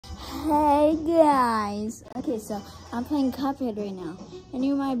Hey guys! Okay, so I'm playing Cuphead right now, and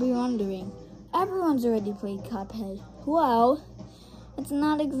you might be wondering, everyone's already played Cuphead. Well, it's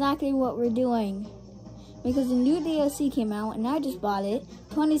not exactly what we're doing, because the new DLC came out, and I just bought it,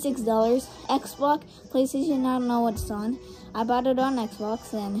 $26, Xbox, PlayStation, I don't know what's on. I bought it on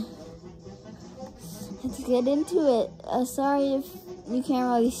Xbox, and let's get into it. Sorry if you can't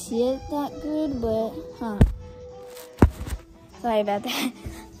really see it that good, but, sorry about that.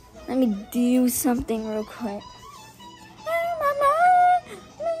 Let me do something real quick.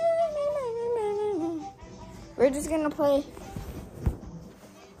 We're just gonna play.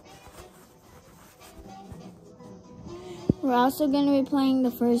 We're also gonna be playing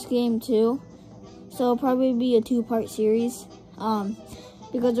the first game too. So it'll probably be a two-part series.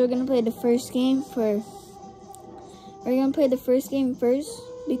 Because we're gonna play the first game first. We're gonna play the first game first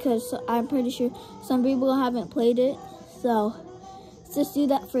because I'm pretty sure some people haven't played it. So just do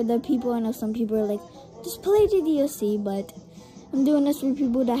that for the people. I know some people are like, just play the DLC, but I'm doing this for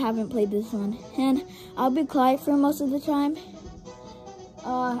people that haven't played this one. And I'll be quiet for most of the time.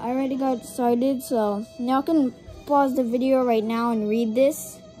 I already got started, so y'all can pause the video right now and read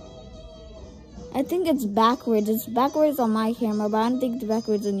this. I think it's backwards. It's backwards on my camera, but I don't think it's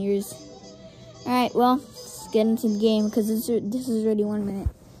backwards on yours. Alright, well, let's get into the game because this is already 1 minute.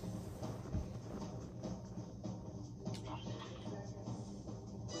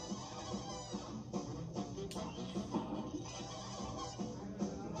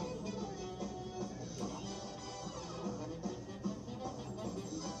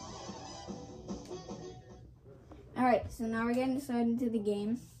 Alright, so now we're getting started into the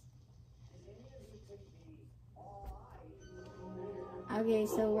game. Okay,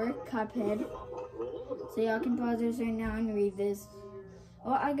 so we're Cuphead. So y'all can pause this right now and read this.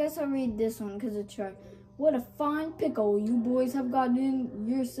 Well, I guess I'll read this one because it's short. What a fine pickle you boys have gotten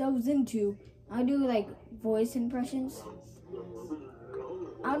yourselves into. I do like voice impressions.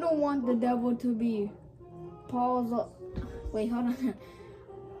 I don't want the devil to be Paul's. Wait, hold on.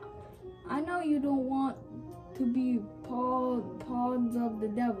 I know you don't want to be pawns of the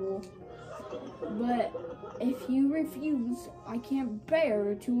devil, but if you refuse, I can't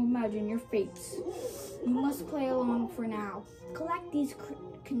bear to imagine your fates. You must play along for now. Collect these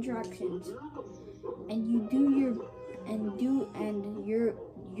contractions, and you do your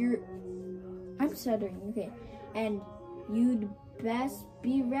I'm stuttering. Okay, and you'd best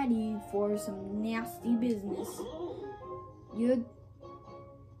be ready for some nasty business. Your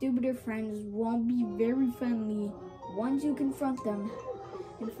stupider friends won't be very friendly once you confront them.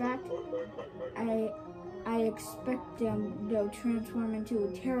 In fact, I expect them to transform into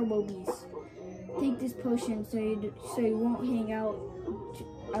a terrible beast. Take this potion so you won't hang out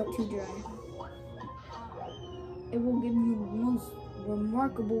too dry. It will give you most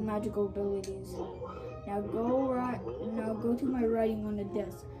remarkable magical abilities. Now go to my writing on the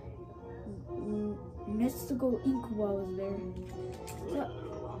desk. Mystical inkwell is there. So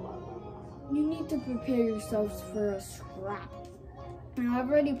you need to prepare yourselves for a scrap. Now, I've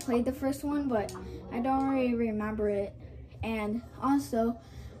already played the first one, but I don't really remember it. And also,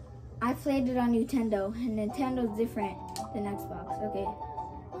 I played it on Nintendo, and Nintendo's different than Xbox. Okay,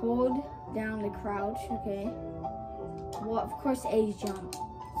 hold down the crouch. Okay. Well, of course, A is jump.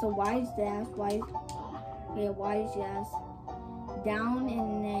 So Y is dash. Y is dash. Down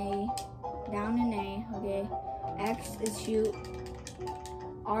and A. Okay. X is shoot.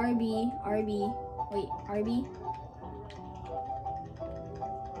 RB. Wait, RB.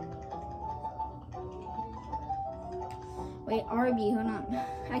 Wait, RB, hold on.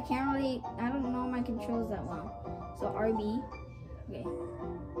 I don't know my controls that well. So RB, okay.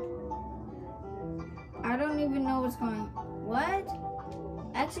 I don't even know what's going on. What?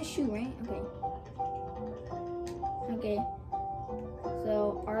 X is shoot, right? Okay. Okay.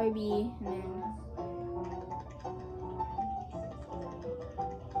 So RB, and then.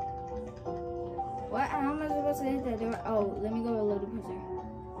 What? How am I supposed to hit that door? Oh, let me go a little closer.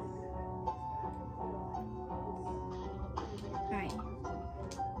 Alright.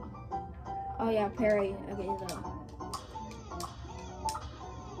 Oh yeah, parry. Okay, so.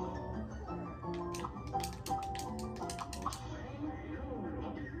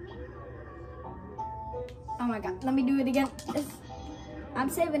 Oh my god, let me do it again. I'm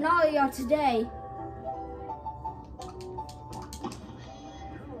saving all of y'all today.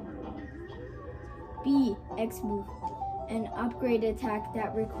 B, X move. An upgrade attack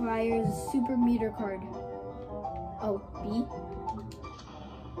that requires a super meter card. Oh, B.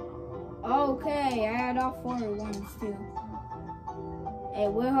 Okay, I had all 4 at once too. Hey,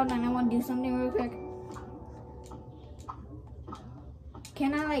 wait, hold on. I want to do something real quick.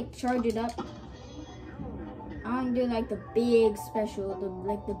 Can I like charge it up? I want to do like the big special, the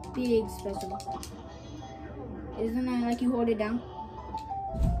big special. Isn't it like you hold it down?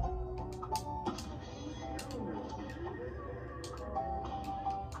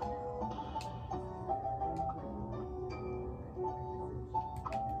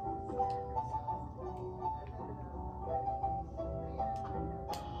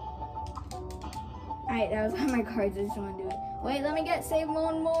 Alright, that was all my cards. I just want to do it. Wait, let me save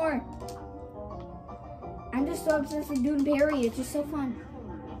one more. I'm just so obsessed with doing parry. It's just so fun.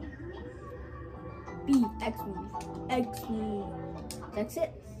 B, X move, X move. That's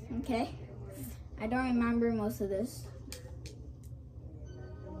it. Okay. I don't remember most of this.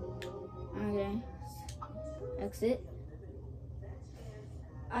 Okay. Exit.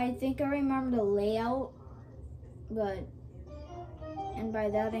 I think I remember the layout, but, and by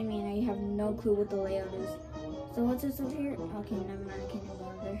that I mean I have no clue what the layout is. So what's this over here? Okay, never mind. I can't go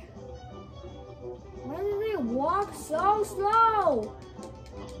over there. Why do they walk so slow?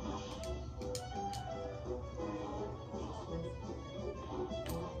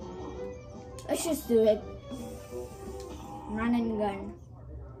 Let's just do it. Run and gun.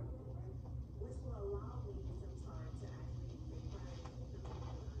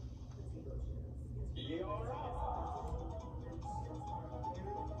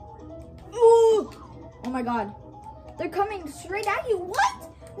 Ooh! Oh my god. They're coming straight at you. What?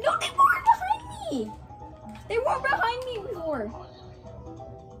 No, they weren't behind me. They weren't behind me before.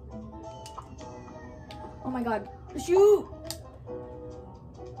 Oh my god. Shoot.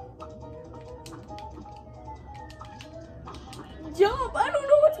 Jump. I don't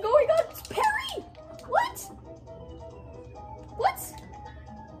know what's going on. It's parry. What? What?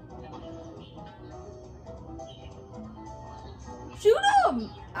 Shoot him.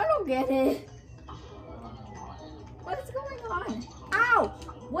 I don't get it. What's going on? Ow!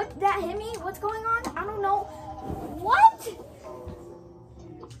 What? That hit me? What's going on? I don't know. What?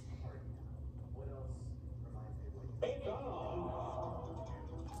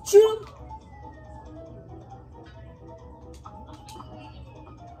 Shoot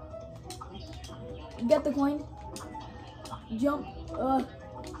him! Get the coin. Jump.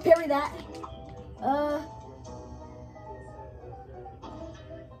 Parry that.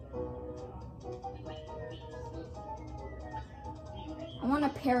 I want to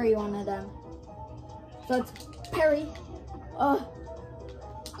parry one of them. So let's parry. Go.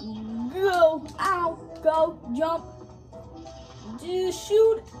 Ow. Go. Jump. Just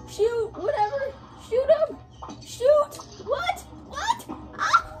shoot. Shoot. Whatever. Shoot him. Shoot. What? What?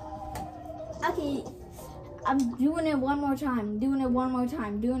 Ah. Okay. I'm doing it one more time. Doing it one more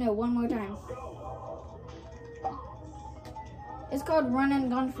time. Doing it one more time. It's called run and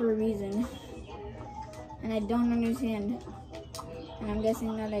gun for a reason. And I don't understand. And I'm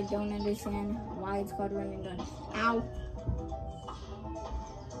guessing that I don't understand why it's called run and gun. Ow.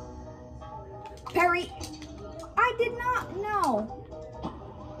 Parry. I did not. No.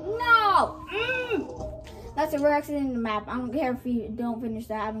 No. That's a rare accident in the map. I don't care if you don't finish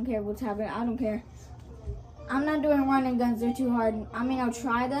that. I don't care what's happening. I don't care. I'm not doing run and guns. They're too hard. I mean, I'll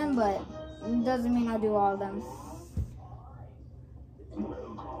try them, but it doesn't mean I'll do all of them.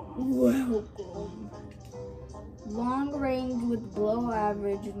 Welcome. Long range with below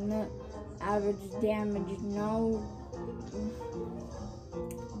average, no average damage, no.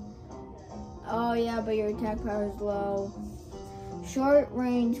 Oh yeah, but your attack power is low. Short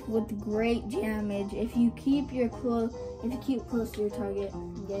range with great damage. If you keep close to your target.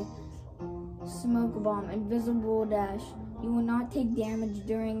 Okay. Smoke bomb, invisible dash. You will not take damage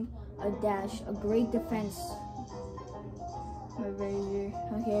during a dash. A great defense.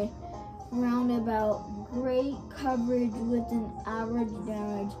 Okay. Roundabout, great coverage with an average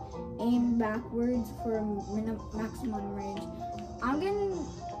damage. Aim backwards for maximum range.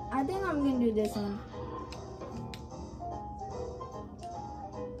 I think I'm gonna do this one.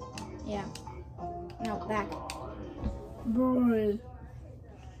 Yeah. No, back. Boy.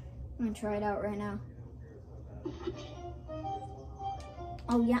 I'm gonna try it out right now.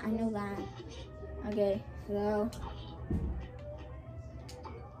 Oh yeah, I know that. Okay, so.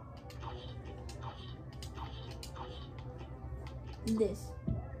 This.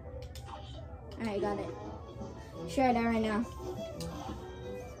 Alright, got it. Try that right now.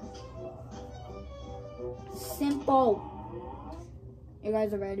 Simple. You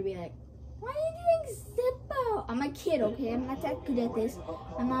guys are ready to be like, why are you doing simple? I'm a kid, okay? I'm not that good at this.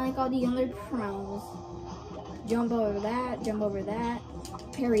 I'm not like all the younger pros. Jump over that, jump over that,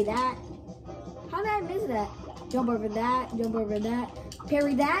 parry that. How did I miss that? Jump over that,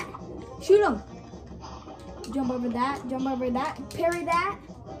 parry that. Shoot him. Jump over that. Jump over that. Parry that.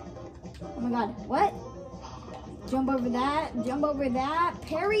 Oh my god. What? Jump over that. Jump over that.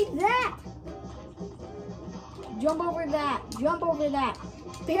 Parry that. Jump over that. Jump over that.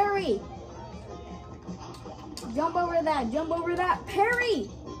 Parry. Jump over that. Jump over that. Parry.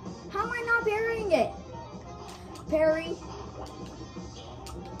 How am I not parrying it? Parry.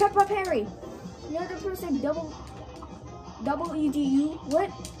 Peppa parry. The other person double EDU. What?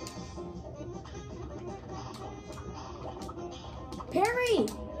 Parry.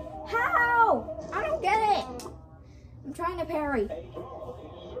 How? I don't get it. I'm trying to parry.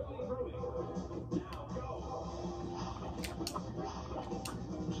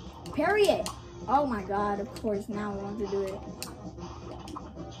 Parry it. Oh my god, of course, now I want to do it.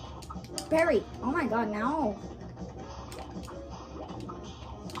 Parry. Oh my god, now.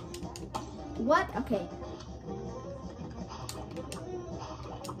 What? Okay.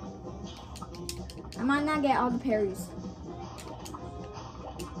 I might not get all the parries.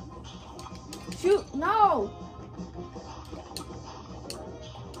 Shoot, no!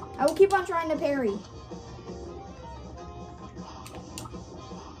 I will keep on trying to parry.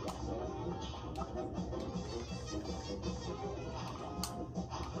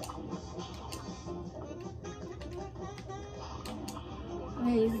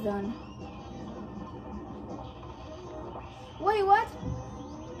 Okay, he's done. Wait, what?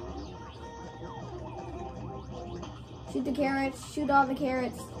 Shoot the carrots. Shoot all the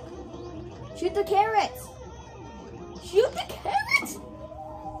carrots. Shoot the carrots. Shoot the carrots.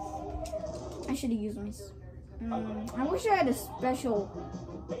 I should have used my. I wish I had a special.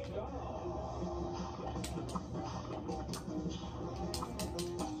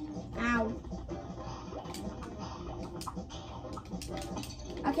 Ow.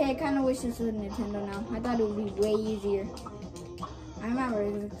 Okay, I kind of wish this was a Nintendo now. I thought it would be way easier. I remember I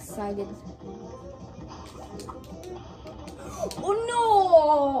was excited. Oh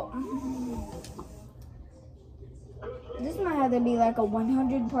no! This might have to be like a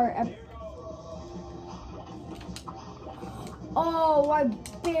 100-part episode. Oh, I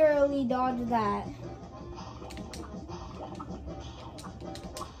barely dodged that.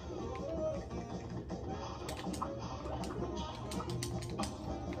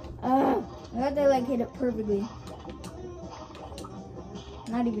 I thought they like hit it perfectly.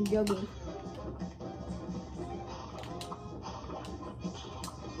 Not even joking.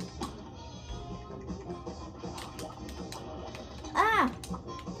 Ah!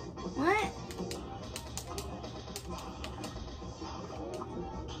 What?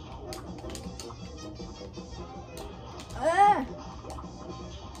 Ah!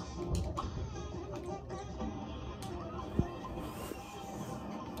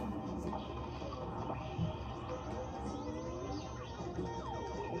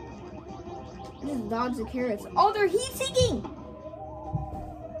 Just dodge the carrots. Oh, they're heat seeking!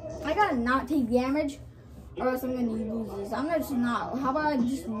 I gotta not take damage, or else I'm gonna lose this. I'm just not. How about I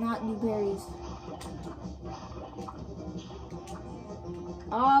just not do parries?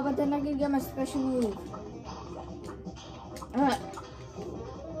 Oh, but then I can get my special move.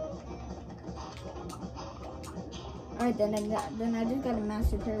 Alright, then I just gotta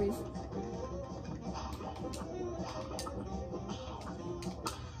master parries.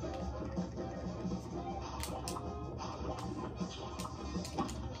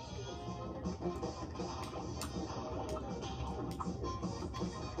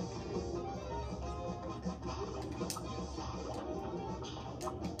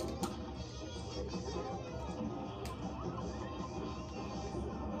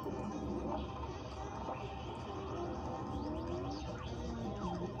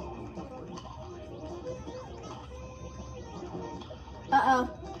 Uh-oh.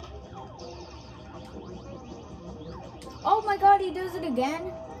 Oh my god, he does it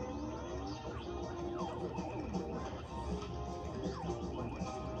again?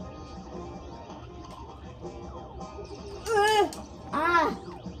 Ah!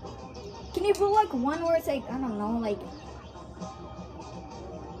 Can you put like one where it's like, I don't know, like...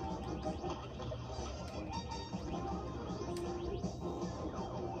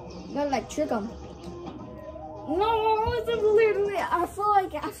 You gotta like trick him. No, it's literally. I feel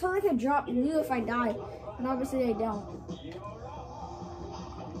like I drop you if I die, and obviously I don't.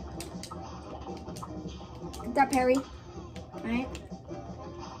 Get that parry, all right?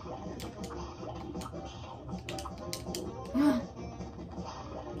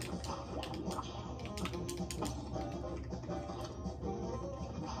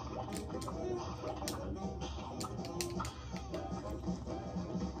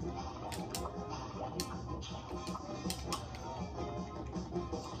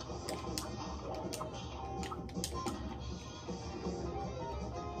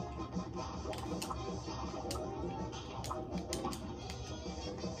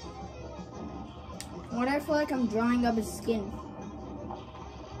 What I feel like I'm drawing up his skin.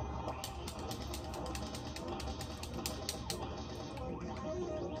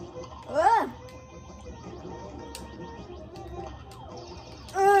 Ugh.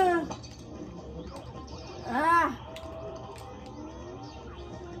 Ah.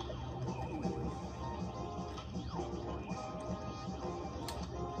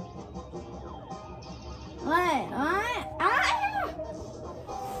 What? Ah.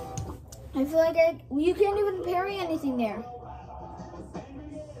 I feel like you can't even parry anything there.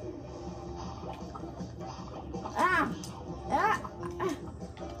 Ah. Ah.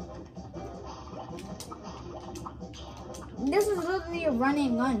 This is literally a run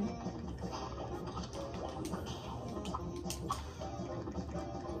and gun.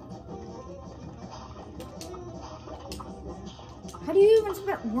 How do you even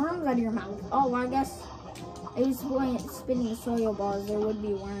spit worms out of your mouth? Oh, well, I guess if you was spitting soil balls, there would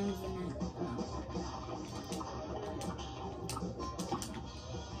be worms in it.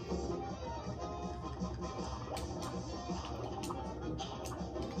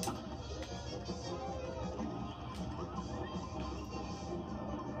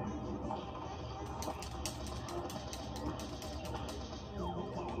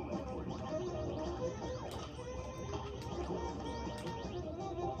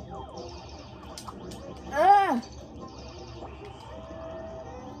 Ah!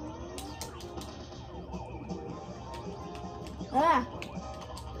 Ah!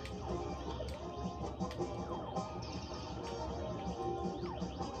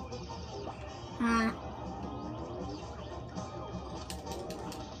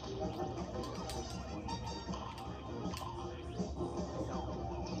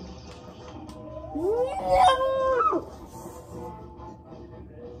 No!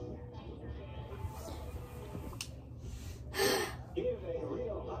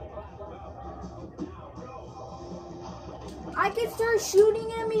 I can start shooting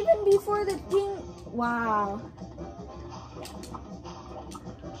him even before the thing. Wow.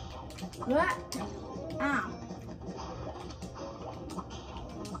 What? Ow.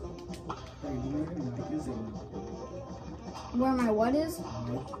 Where my what is?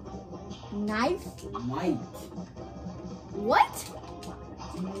 Knife? Mic. What?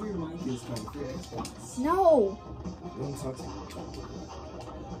 Do you know where your mic is from? For Xbox. No. Don't talk to me.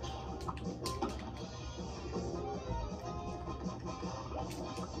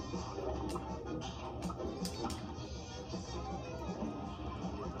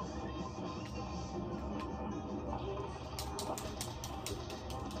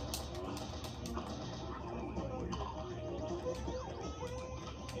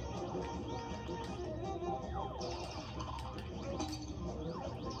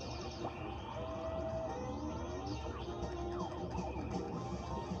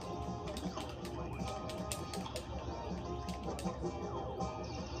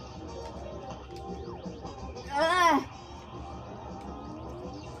 Ah.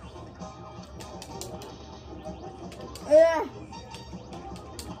 Ah.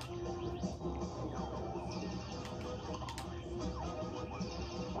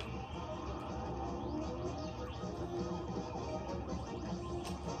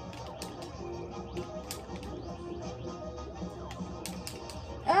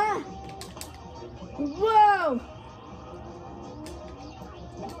 Ah. Whoa.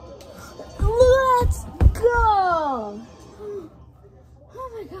 Let's go. Oh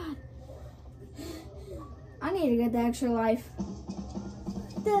my god. I need to get the extra life.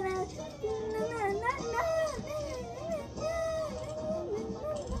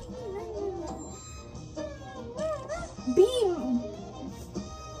 Beam.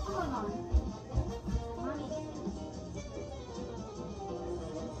 Hold on.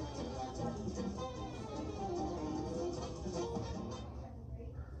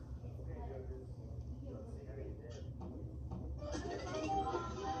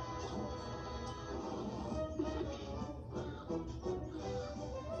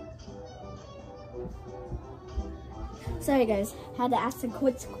 Sorry guys, had to ask a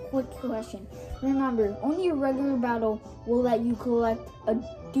quick question. Remember, only a regular battle will let you collect a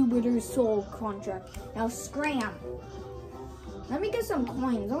Jupiter Soul contract. Now scram! Let me get some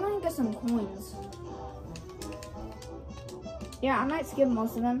coins. I want to get some coins. Yeah, I might skip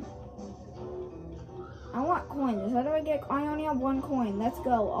most of them. I want coins. How do I get? I only have one coin. Let's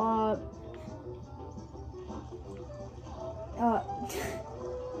go.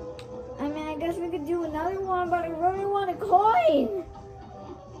 I mean, I guess we could do another one, but I really want a coin.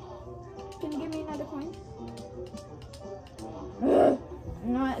 Can you give me another coin? Ugh.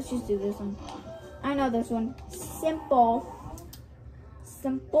 You know what? Let's just do this one. I know this one. Simple.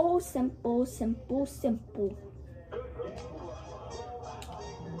 Simple, simple, simple, simple.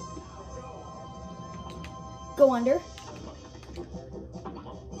 Go under.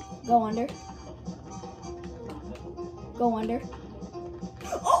 Go under. Go under.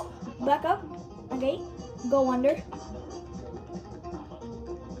 Oh! Back up. Okay. Go under.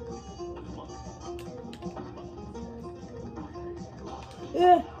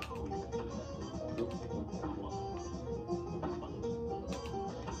 Ugh.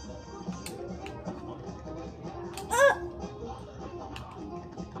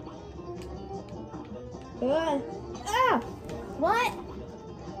 Ah! What?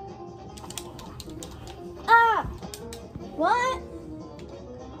 Ah! What?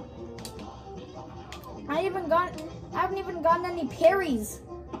 I haven't even gotten any parries.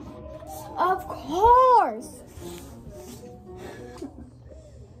 Of course.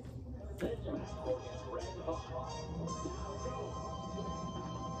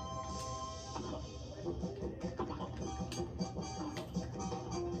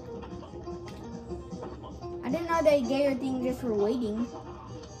 I didn't know they gave her thing just for waiting.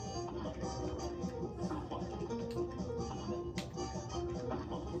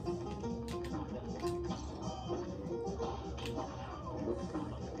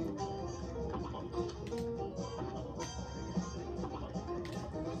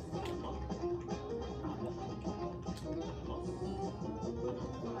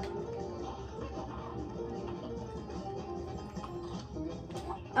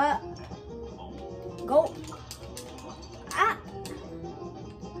 Go. Ah.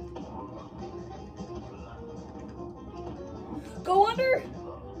 Go under.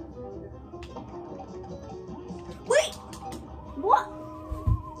 Wait. What?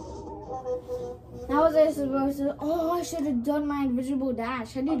 How was I supposed to? Oh, I should have done my invisible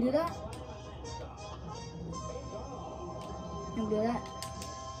dash. How do you do that? Can I do that?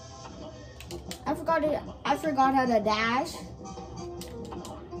 I forgot it. I forgot how to dash.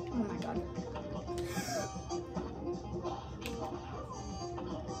 Oh my god.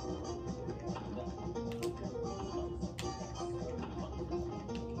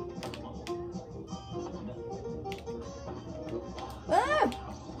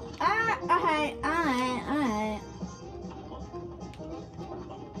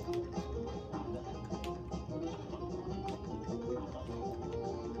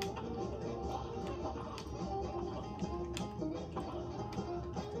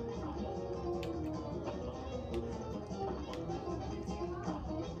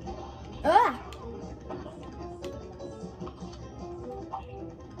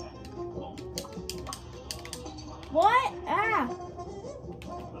 What? Ah!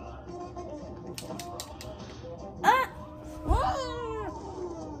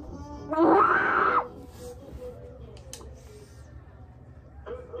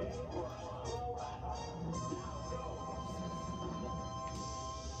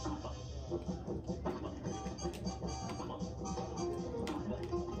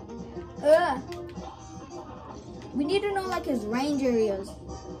 Ah! We need to know like his range areas.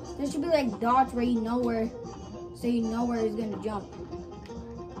 There should be like dots where you know where, so you know where he's gonna jump.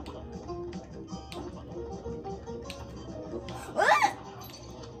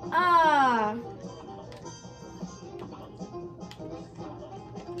 Ah!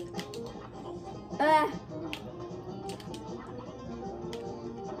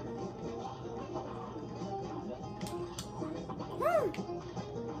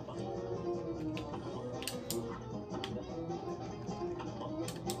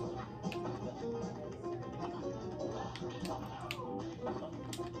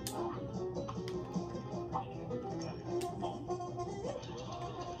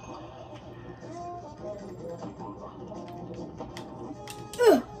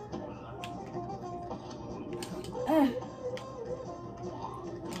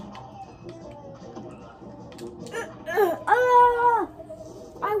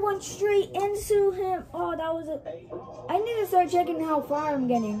 I went straight into him. Oh, that was it. I need to start checking how far I'm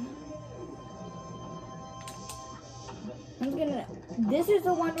getting. This is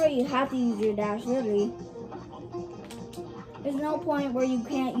the one where you have to use your dash, literally. There's no point where you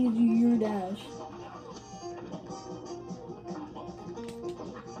can't use your dash.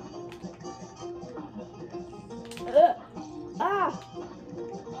 Ah!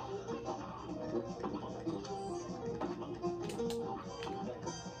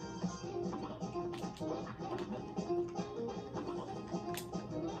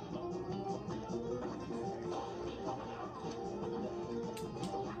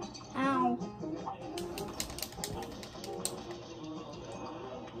 Ow.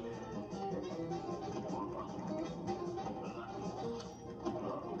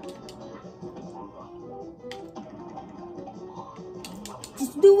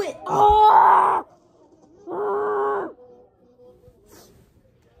 Just do it. Oh! Oh!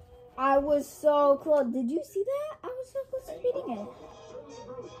 I was so close. Did you see that? I was so close to beating it.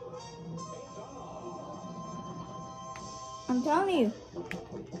 I'm telling you.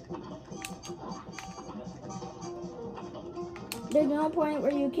 There's no point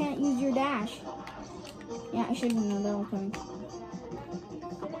where you can't use your dash. Yeah, I should have known that was coming.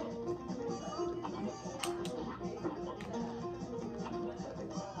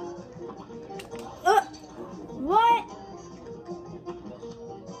 What?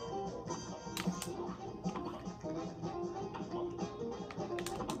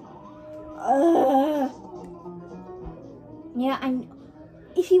 Yeah,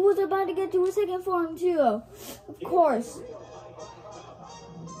 if he was about to get to a second form too, of course.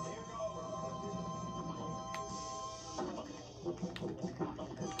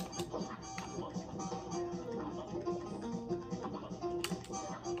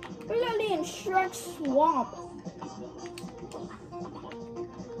 We're literally in Shrek Swamp.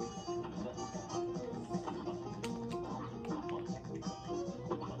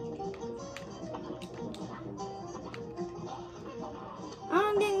 I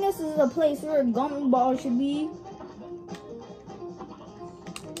don't think this is a place where a gumball should be.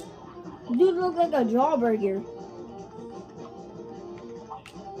 Dude looks like a jawbreaker.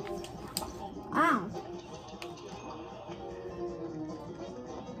 Ow.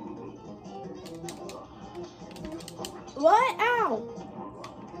 What? Ow.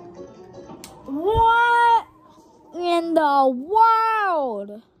 What in the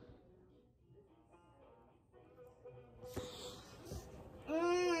world?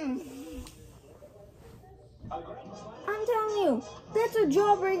 I'm telling you, that's a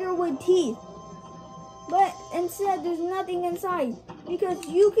jawbreaker with teeth. But instead, there's nothing inside. Because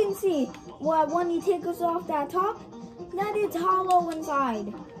you can see, when he takes off that top, that it's hollow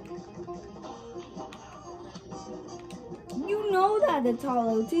inside. You know that it's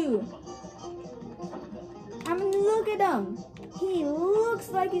hollow too. I mean, look at him. He looks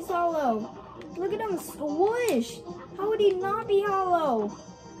like he's hollow. Look at him squish. How would he not be hollow?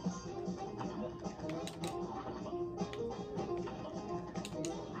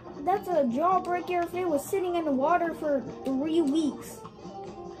 That's a jawbreaker if it was sitting in the water for 3 weeks.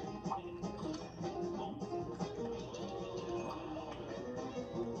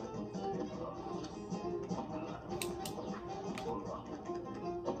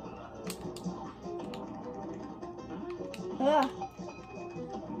 Ugh.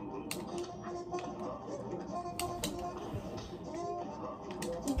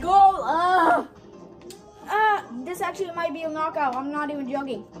 Goal! This actually might be a knockout. I'm not even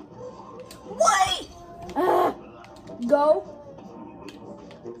joking. Wait! Go.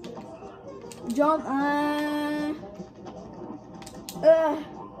 Jump.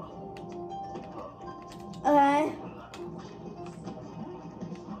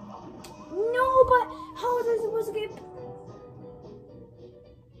 No, but how was I supposed to get?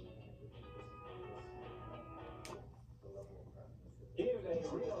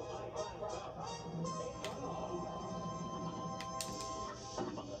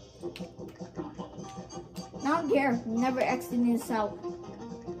 I don't care. Never exiting this out.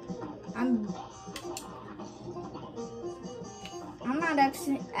 I'm not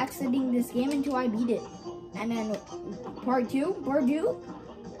exiting this game until I beat it. And then part two.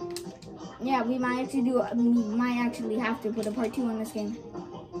 Yeah, we might actually have to put a part 2 on this game.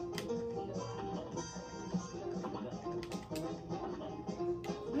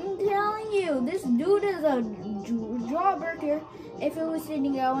 I'm telling you, this dude is a jawbreaker if it was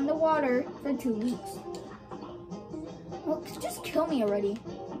sitting out in the water for 2 weeks. Well, just kill me already.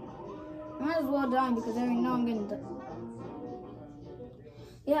 I might as well die because I already know I'm gonna die.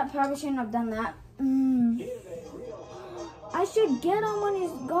 Yeah, probably shouldn't have done that. I should get him when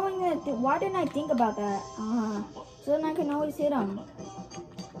he's going at the, why didn't I think about that? So then I can always hit him.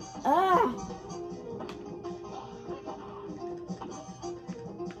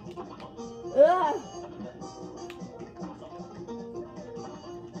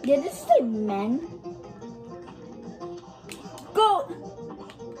 Did this say men? Go!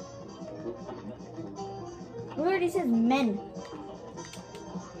 It already says men.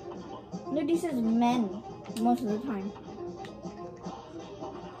 It already says men most of the time.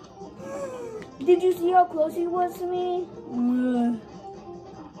 Did you see how close he was to me?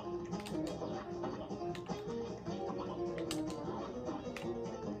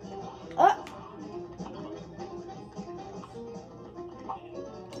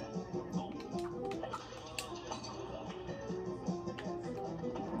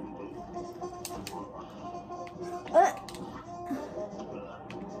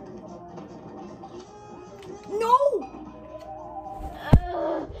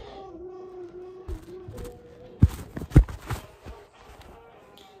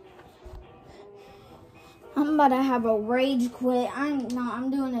 about to have a rage quit. I'm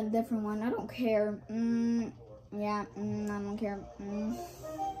doing a different one. I don't care. I don't care.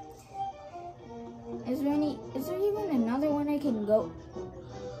 Is there even another one I can go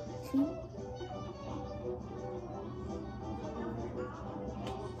to?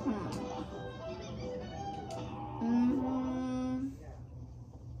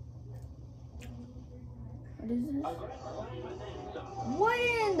 What is this? What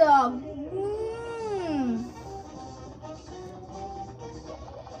in the?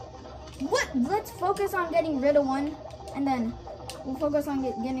 What? Let's focus on getting rid of one, and then we'll focus on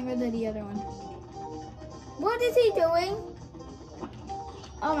getting rid of the other one. What is he doing?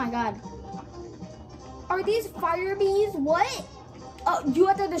 Oh my god. Are these fire bees? What? Oh, do you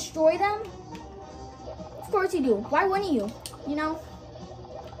have to destroy them? Of course you do. Why wouldn't you? You know?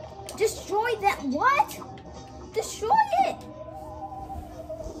 Destroy that. What? Destroy it.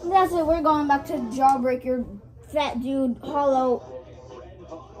 That's it. We're going back to Jawbreaker, fat dude, hollow.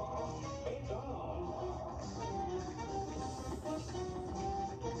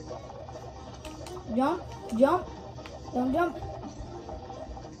 Jump, jump, don't jump.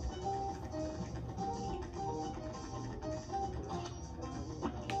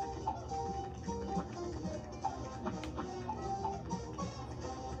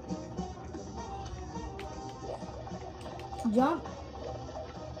 Jump.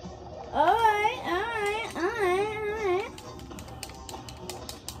 Alright.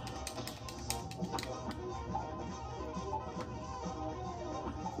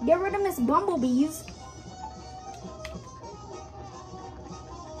 Get rid of Miss Bumblebees.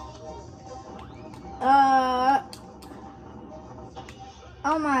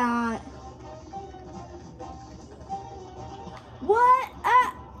 Oh my god. What?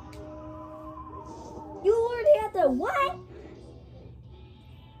 You already have to what?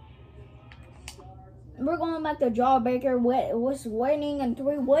 We're going back to Jawbreaker. Was waiting in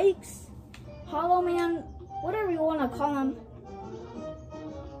 3 weeks. Hollow Man, whatever you want to call him.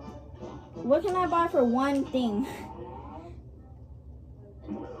 What can I buy for one thing?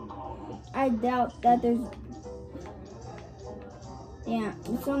 I doubt that there's... Yeah,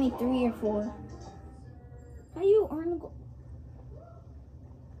 it's only 3 or 4. How do you earn gold?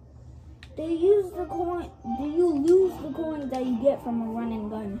 Do you lose the coins that you get from a run and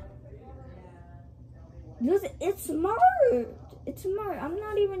gun? It's smart. It's smart. I'm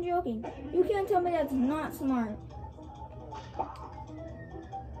not even joking. You can't tell me that's not smart.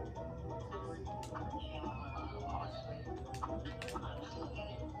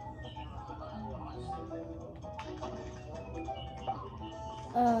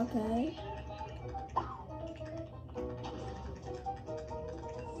 Okay.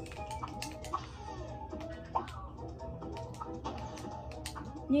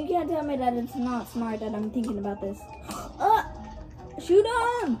 You can't tell me that it's not smart that I'm thinking about this. Shoot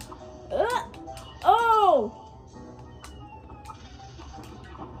him! Oh!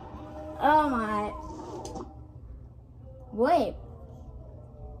 Oh my. Wait.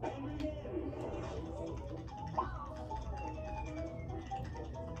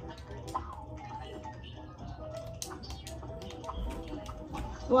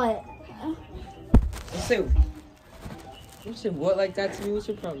 What? You said what like that to me? What's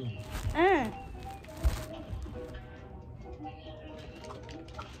your problem?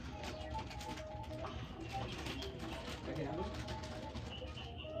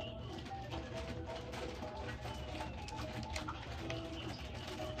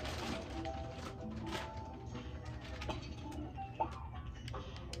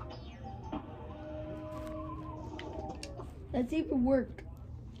 Let's see if it worked.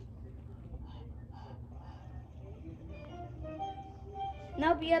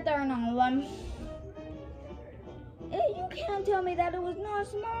 Nope, you have to earn on one. Hey, you can't tell me that it was not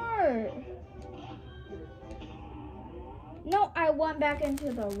smart. No, I went back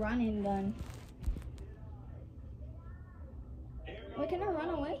into the running gun. Wait, can I run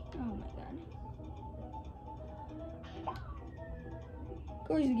away? Oh my god. Of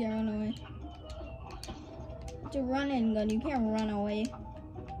course you can't run away. It's a running gun, you can't run away.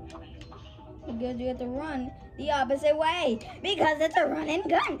 Because you have to run the opposite way. Because it's a running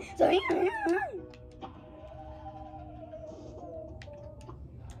gun. So you can run.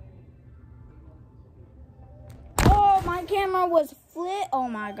 Oh, my camera was flit. Oh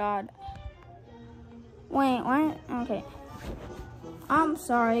my god. Wait, what? Okay. I'm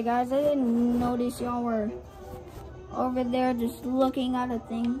sorry guys, I didn't notice y'all were over there just looking at a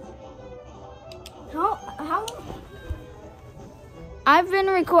thing. How? I've been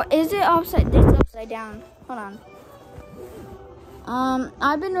is it upside? It's upside down. Hold on.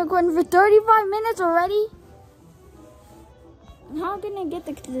 I've been recording for 35 minutes already. How can I get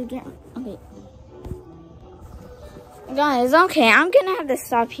the game? Okay. Guys, okay, I'm gonna have to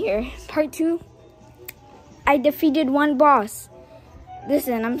stop here. Part 2. I defeated one boss.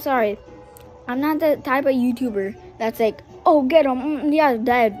 Listen, I'm sorry. I'm not the type of YouTuber that's like, oh, get him. Yeah,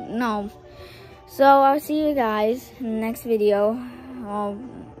 dead. No. So, I'll see you guys in the next video.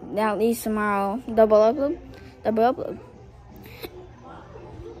 At least tomorrow. Double upload.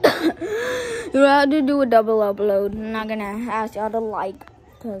 You have to do a double upload. I'm not gonna ask y'all to like,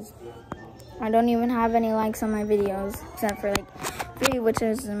 because I don't even have any likes on my videos, except for like 3, which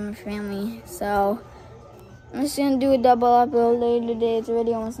is my family. So I'm just gonna do a double upload later today. It's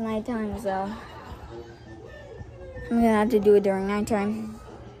already almost nighttime, so I'm gonna have to do it during nighttime.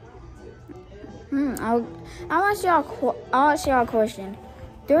 I'll ask y'all a question.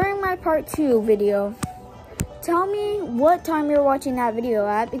 During my part 2 video, tell me what time you're watching that video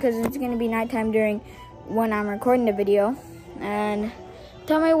at, because it's gonna be nighttime when I'm recording the video. And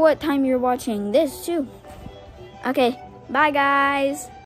tell me what time you're watching this too. Okay, bye guys.